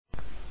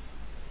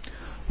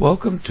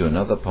Welcome to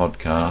another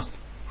podcast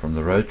from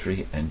the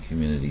Rotary and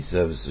Community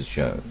Services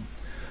Show,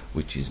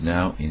 which is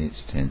now in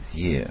its 10th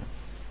year.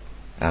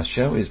 Our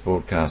show is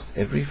broadcast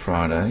every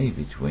Friday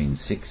between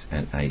 6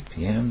 and 8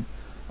 p.m.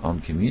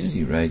 on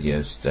community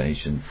radio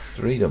station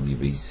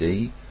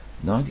 3WBC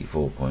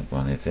 94.1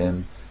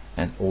 FM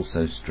and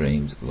also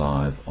streams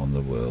live on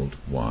the World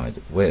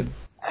Wide Web.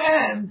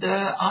 And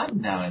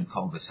I'm now in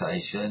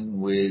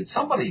conversation with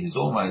somebody who's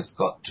almost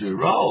got two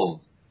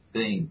roles,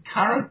 being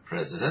current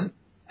president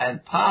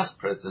and past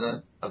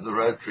president of the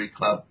Rotary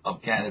Club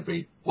of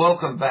Canterbury.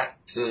 Welcome back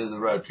to the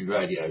Rotary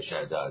Radio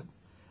Show, Doug.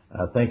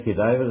 Thank you,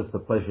 David. It's a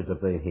pleasure to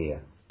be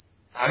here.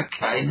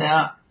 Okay,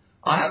 now,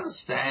 I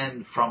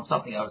understand from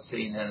something I've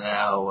seen in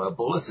our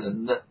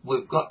bulletin that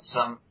we've got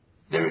some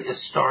very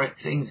historic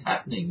things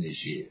happening this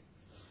year.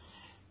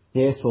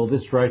 Yes, well,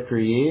 this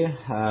Rotary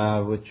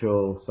year, which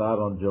will start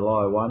on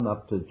July 1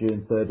 up to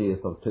June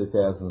 30th of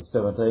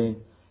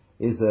 2017,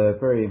 is a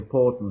very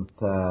important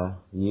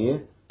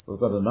year. We've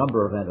got a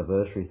number of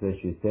anniversaries,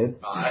 as you said.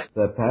 Right.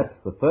 So perhaps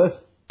the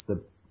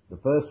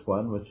first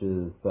one, which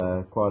is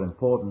quite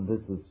important,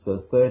 this is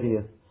the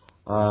 30th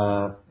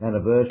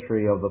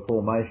anniversary of the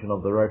formation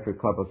of the Rotary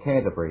Club of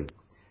Canterbury.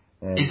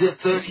 And is it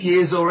 30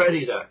 years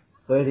already, though?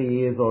 30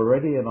 years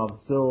already, and I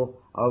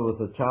was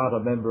a charter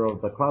member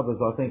of the club, as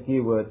I think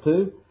you were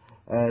too.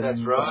 And,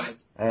 that's right.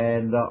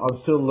 And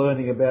I'm still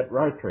learning about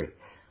Rotary.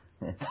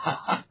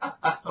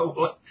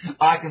 Well,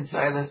 I can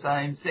say the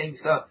same thing.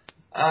 So,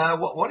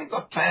 what have you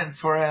got planned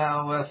for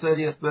our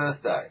 30th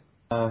birthday?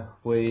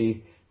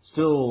 We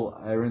still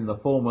are in the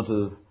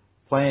formative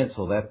plans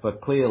for that,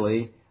 but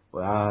clearly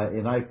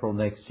in April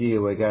next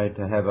year we're going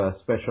to have a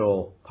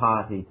special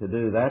party to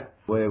do that,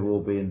 where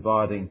we'll be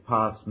inviting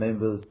past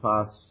members,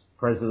 past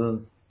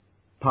presidents,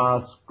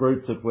 past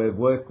groups that we've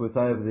worked with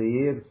over the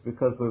years,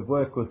 because we've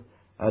worked with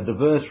a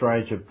diverse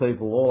range of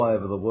people all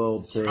over the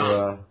world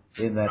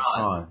in that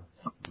time.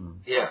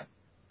 Yeah.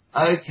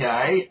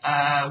 Okay.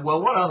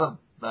 Well, what other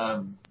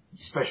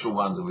special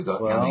ones have we got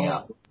coming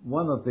up?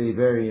 One of the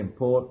very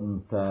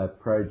important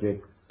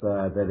projects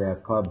that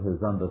our club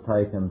has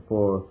undertaken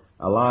for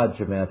a large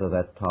amount of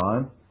that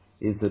time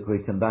is that we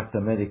conduct a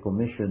medical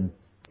mission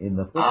in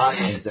the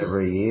Philippines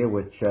every year,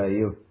 which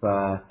you've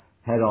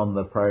had on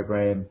the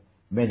program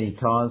many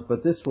times,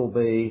 but this will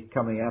be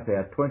coming up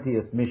our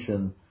 20th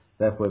mission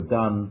that we've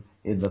done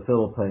in the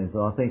Philippines,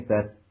 and I think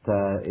that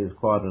is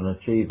quite an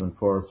achievement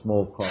for a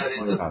small club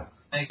like us.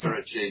 Major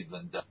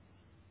achievement.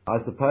 I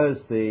suppose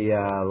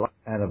the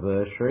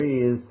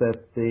anniversary is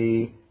that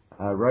the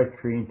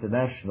Rotary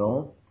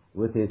International,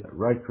 with its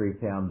Rotary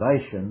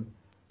Foundation,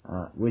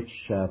 which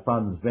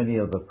funds many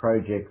of the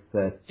projects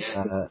that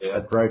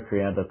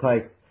Rotary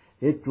undertakes,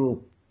 it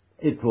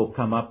will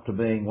come up to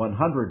being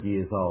 100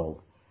 years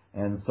old.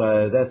 And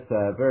so that's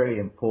a very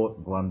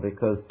important one,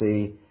 because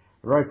the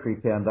Rotary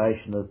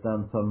Foundation has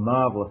done some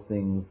marvellous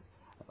things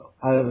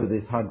over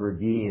this 100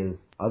 years.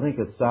 I think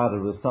it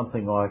started with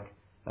something like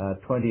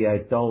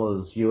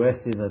 $28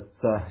 US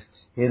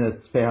in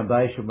its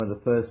foundation when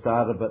it first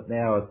started, but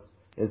now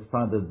it's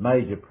funded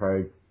major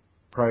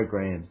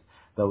programs.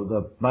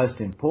 The most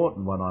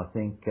important one, I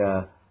think,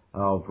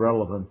 of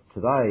relevance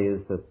today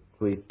is that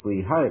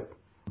we hope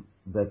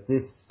that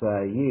this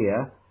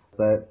year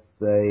that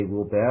they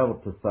will be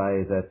able to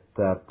say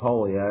that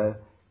polio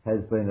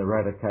has been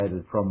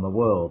eradicated from the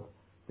world,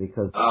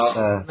 because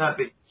wouldn't that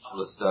be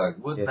marvellous,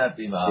 Doug? Wouldn't that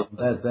be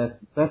marvellous?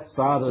 That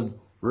started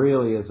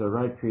really as a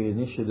Rotary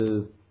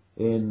initiative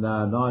in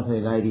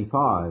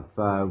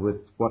 1985 with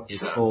what was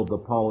called the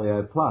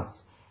Polio Plus.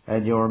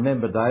 And you'll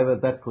remember,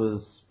 David, that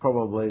was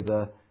probably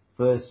the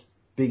first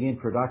big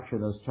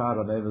introduction as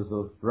charter members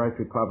of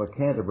Rotary Club of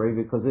Canterbury,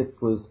 because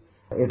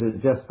it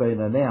had just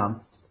been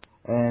announced,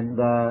 and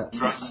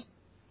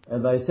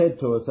they said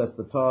to us at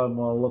the time,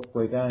 well, look,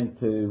 we're going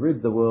to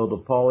rid the world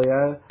of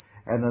polio,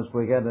 and as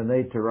we're going to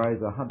need to raise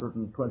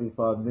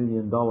 $125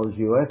 million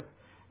US,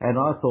 and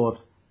I thought,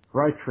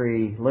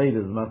 Rotary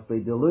leaders must be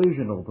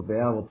delusional to be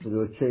able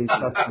to achieve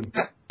something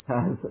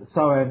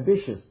so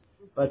ambitious.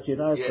 But you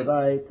know,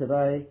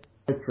 today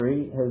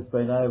Rotary has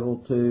been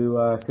able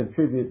to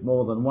contribute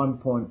more than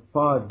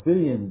 $1.5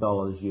 billion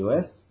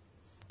US,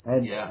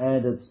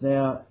 and it's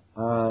now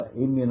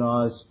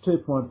immunised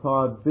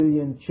 2.5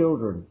 billion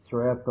children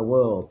throughout the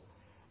world.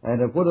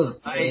 And it would have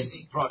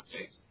amazing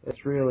project. It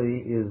really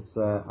is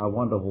a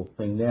wonderful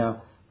thing.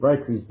 Now,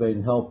 Rotary's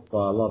been helped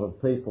by a lot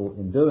of people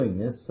in doing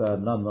this,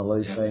 none the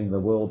least being the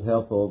World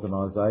Health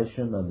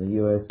Organization and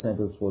the US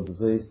Centers for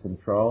Disease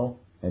Control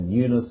and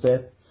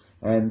UNICEF,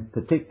 and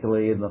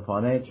particularly in the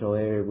financial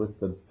area with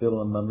the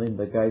Bill and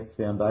Melinda Gates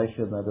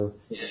Foundation that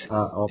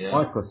of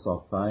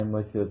Microsoft fame,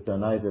 which have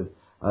donated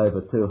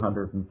over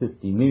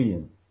 $250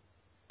 million.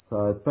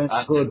 So it's been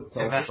a good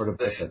sort of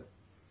effort.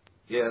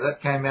 Yeah,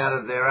 that came out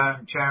of their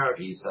own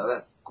charity, so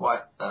that's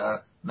quite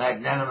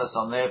magnanimous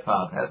on their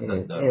part, hasn't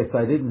it? Yes,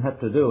 they didn't have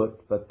to do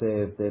it, but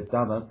they've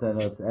done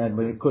it, and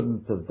we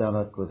couldn't have done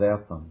it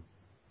without them.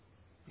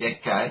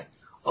 Okay.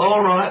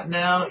 All right.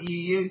 Now,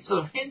 you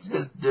sort of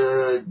hinted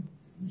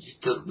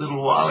just a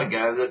little while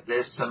ago that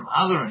there's some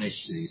other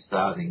initiatives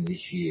starting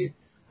this year.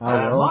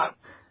 Well,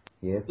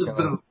 yes. A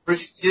bit of a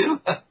preview.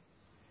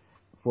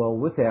 Well,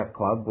 with our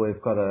club,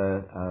 we've got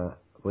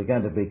we're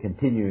going to be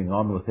continuing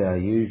on with our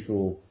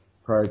usual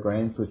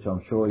programs, which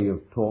I'm sure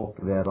you've talked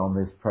about on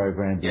this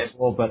program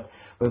before, but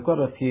we've got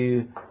a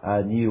few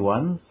new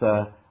ones.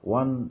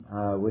 One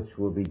which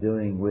we'll be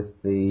doing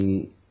with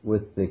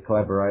the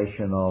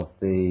collaboration of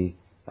the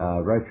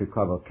Rotary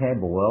Club of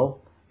Canterbury,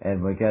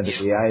 and we're going to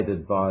be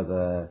aided by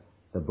the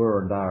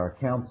Burundara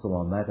Council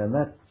on that, and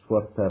that's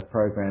what the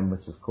program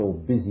which is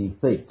called Busy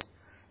Feet.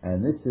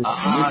 And this is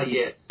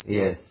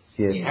yes.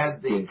 We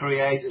had the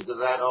creators of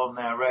that on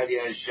our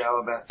radio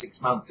show about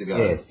 6 months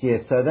ago.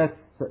 Yes. So that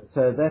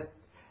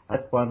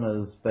one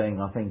is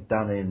being, I think,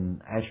 done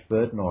in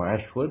Ashburton or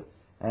Ashwood,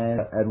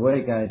 and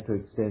we're going to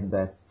extend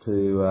that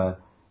to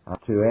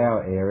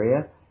our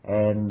area,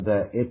 and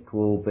it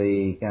will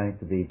be going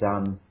to be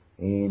done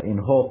in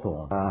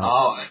Hawthorne.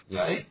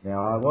 Okay.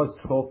 Now, I was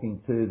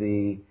talking to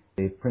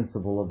the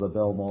principal of the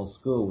Belmore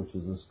School, which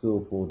is a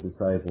school for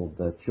disabled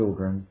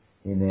children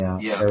in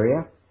our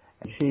area.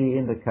 She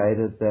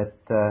indicated that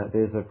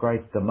there's a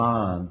great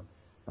demand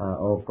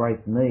or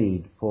great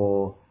need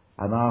for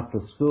an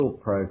after-school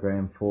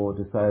program for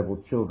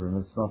disabled children.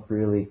 It's not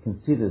really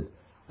considered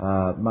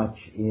much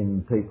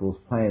in people's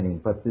planning,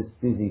 but this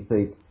Busy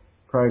Feet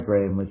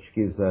program, which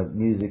gives a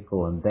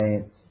musical and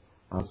dance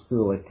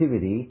school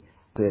activity,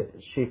 that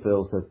she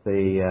feels that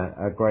there's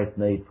a great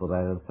need for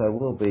that, and so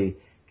we'll be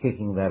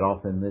kicking that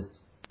off in this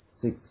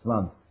 6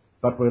 months.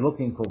 But we're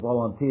looking for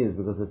volunteers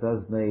because it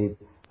does need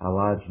a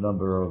large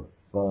number of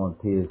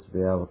volunteers to be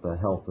able to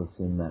help us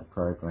in that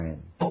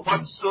program.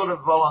 What sort of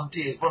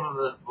volunteers? What are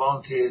the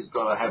volunteers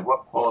got to have?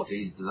 What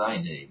qualities do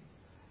they need?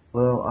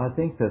 Well, I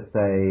think that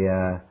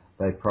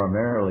they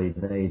primarily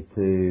need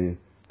to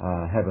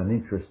have an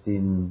interest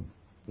in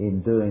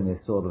doing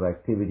this sort of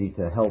activity,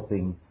 to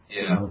helping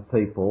young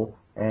people,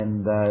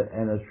 and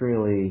it's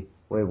really,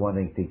 we're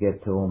wanting to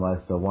get to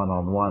almost a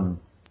one-on-one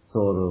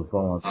sort of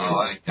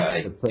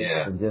volunteer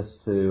person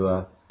just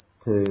to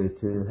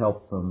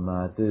help them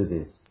do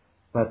this.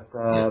 But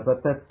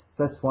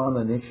that's one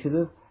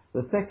initiative.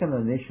 The second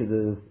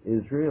initiative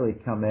is really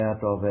come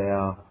out of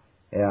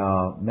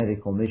our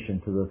medical mission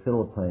to the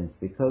Philippines,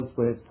 because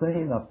we've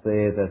seen up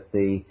there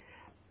that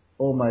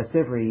almost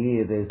every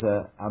year there's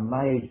a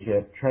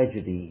major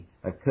tragedy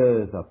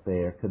occurs up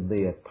there. It could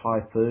be a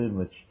typhoon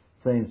which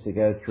seems to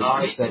go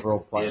through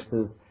several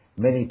places.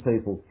 Many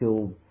people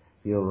killed.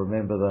 You'll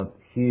remember the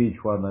huge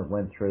one that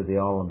went through the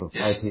island of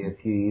Haiti a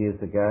few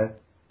years ago,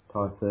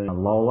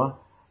 Typhoon Lola,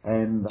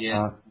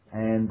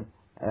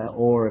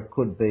 or it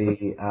could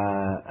be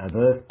an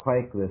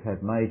earthquake. We've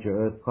had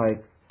major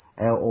earthquakes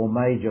or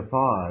major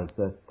fires.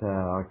 That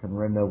I can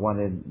remember one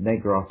in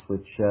Negros,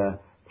 which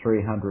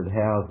 300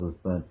 houses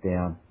burnt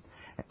down.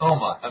 Oh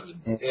my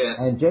heavens!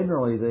 And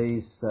generally,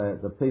 these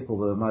the people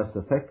who are most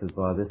affected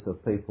by this are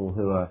people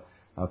who are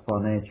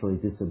financially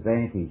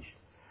disadvantaged.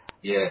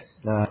 Yes.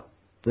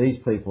 These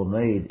people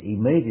need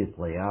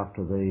immediately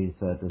after these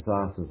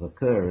disasters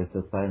occur is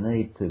that they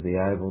need to be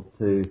able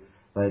to.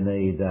 They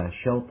need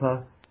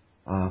shelter,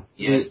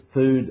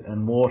 food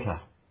and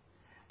water.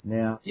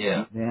 Now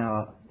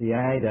the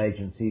aid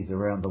agencies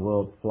around the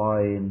world fly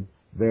in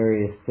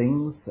various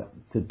things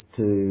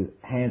to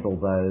handle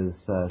those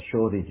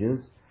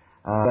shortages.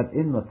 But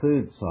in the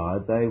food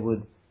side, they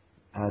would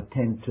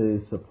tend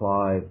to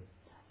supply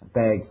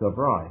bags of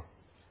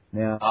rice.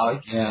 Now,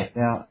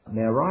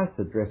 rice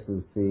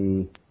addresses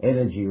the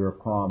energy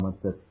requirement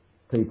that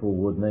people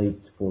would need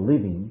for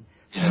living.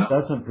 It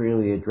doesn't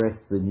really address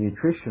the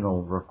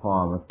nutritional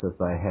requirements that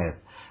they have.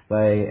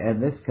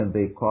 And this can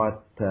be quite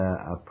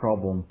a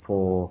problem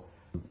for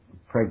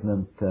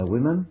pregnant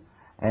women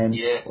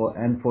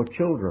and for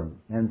children.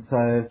 And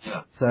so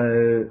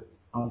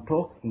I'm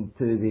talking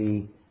to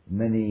the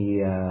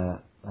many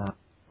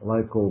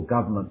local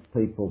government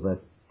people that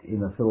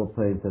in the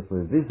Philippines that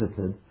we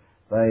visited.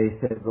 They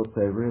said, look,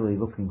 they're really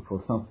looking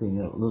for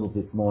something a little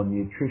bit more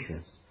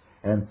nutritious.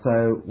 And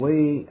so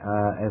we,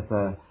 as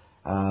the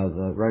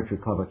Rotary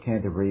Club of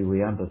Canterbury,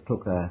 we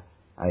undertook a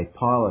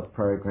pilot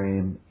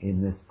program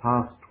in this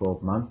past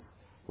 12 months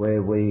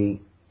where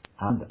we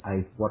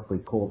what we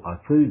call a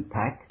food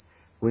pack,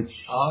 which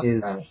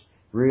is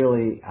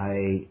really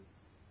a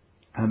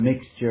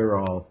mixture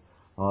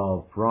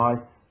of rice,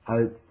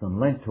 oats and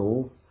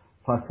lentils,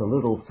 plus a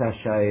little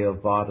sachet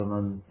of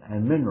vitamins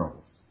and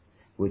minerals,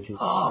 which is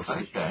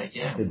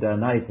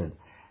donated.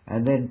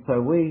 And then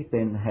so we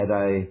then had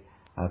a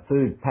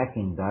food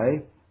packing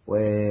day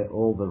where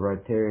all the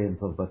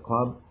Rotarians of the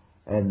club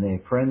and their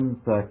friends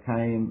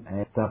came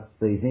and set up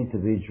these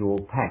individual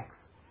packs.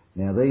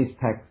 Now these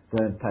packs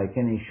don't take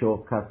any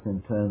shortcuts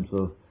in terms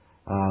of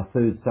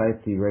food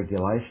safety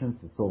regulations.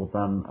 It's all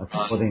done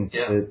according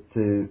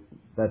to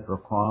that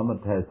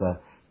requirement.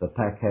 The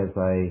pack has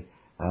a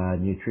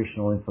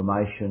nutritional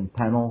information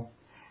panel,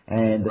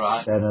 and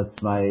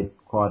it's made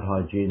quite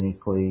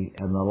hygienically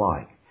and the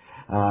like.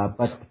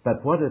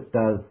 But what it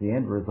does, the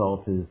end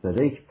result is that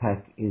each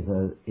pack is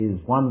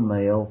one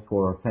meal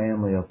for a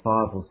family of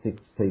 5 or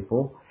 6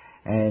 people,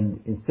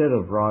 and instead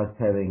of rice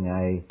having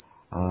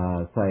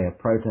say a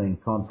protein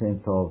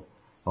content of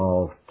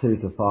 2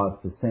 to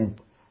 5%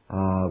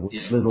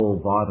 with little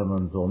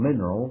vitamins or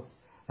minerals,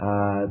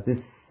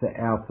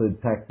 our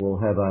food pack will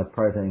have a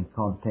protein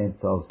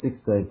content of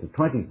 16 to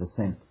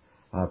 20%.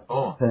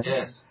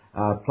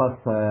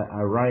 Plus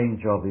a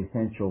range of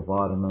essential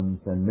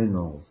vitamins and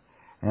minerals.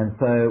 And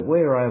so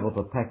we're able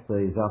to pack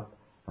these up.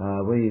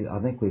 I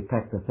think we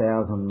packed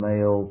 1,000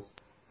 meals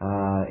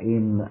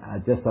in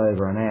just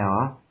over an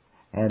hour,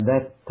 and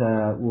that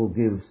will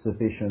give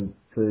sufficient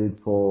food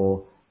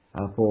for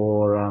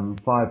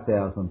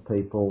 5,000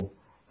 people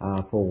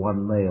for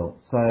one meal.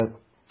 So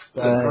it's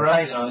a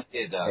great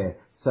idea, Doug. Yeah.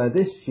 So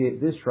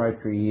this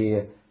Rotary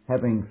year,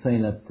 having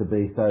seen it to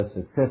be so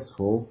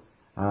successful,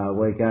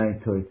 we're going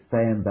to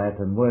expand that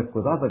and work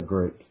with other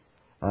groups,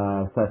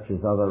 such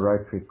as other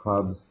Rotary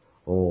clubs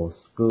or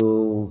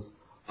schools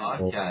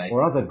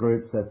or other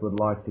groups that would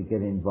like to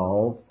get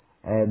involved,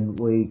 and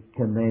we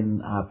can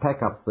then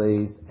pack up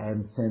these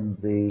and send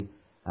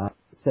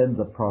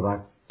the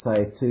product,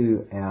 say,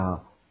 to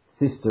our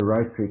sister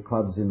Rotary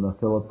clubs in the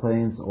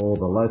Philippines or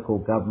the local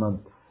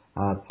government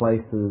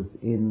places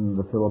in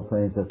the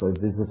Philippines that we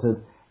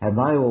visited, and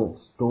they will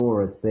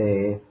store it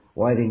there,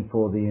 waiting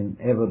for the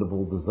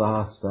inevitable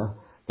disaster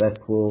that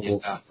will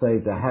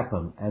seem to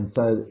happen. And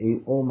so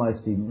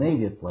almost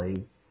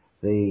immediately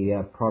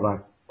the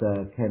product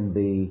can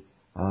be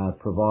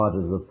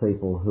provided to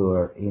people who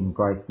are in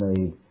great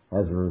need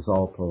as a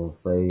result of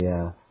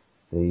the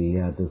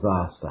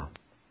disaster.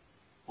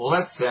 Well,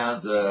 that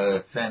sounds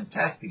a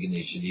fantastic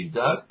initiative,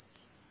 Doug.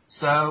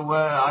 So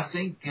I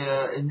think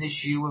in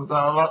this year we've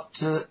got a lot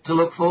to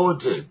look forward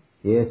to.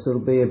 Yes, it'll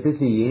be a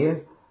busy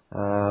year,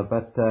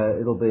 but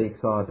it'll be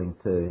exciting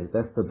too.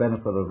 That's the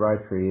benefit of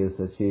Rotary, is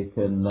that you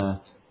can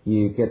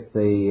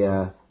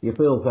you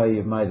feel as though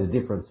you've made a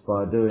difference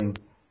by doing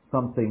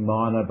something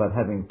minor but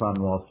having fun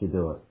whilst you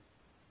do it.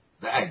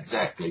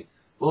 Exactly.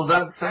 Well,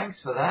 Doug,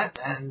 thanks for that,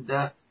 and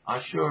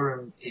I'm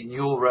sure in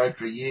your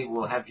Rotary year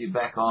we'll have you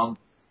back on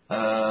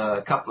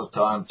a couple of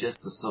times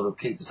just to sort of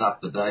keep us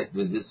up to date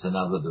with this and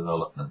other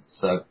developments.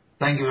 So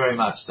thank you very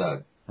much,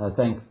 Doug.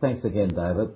 Thanks again, David.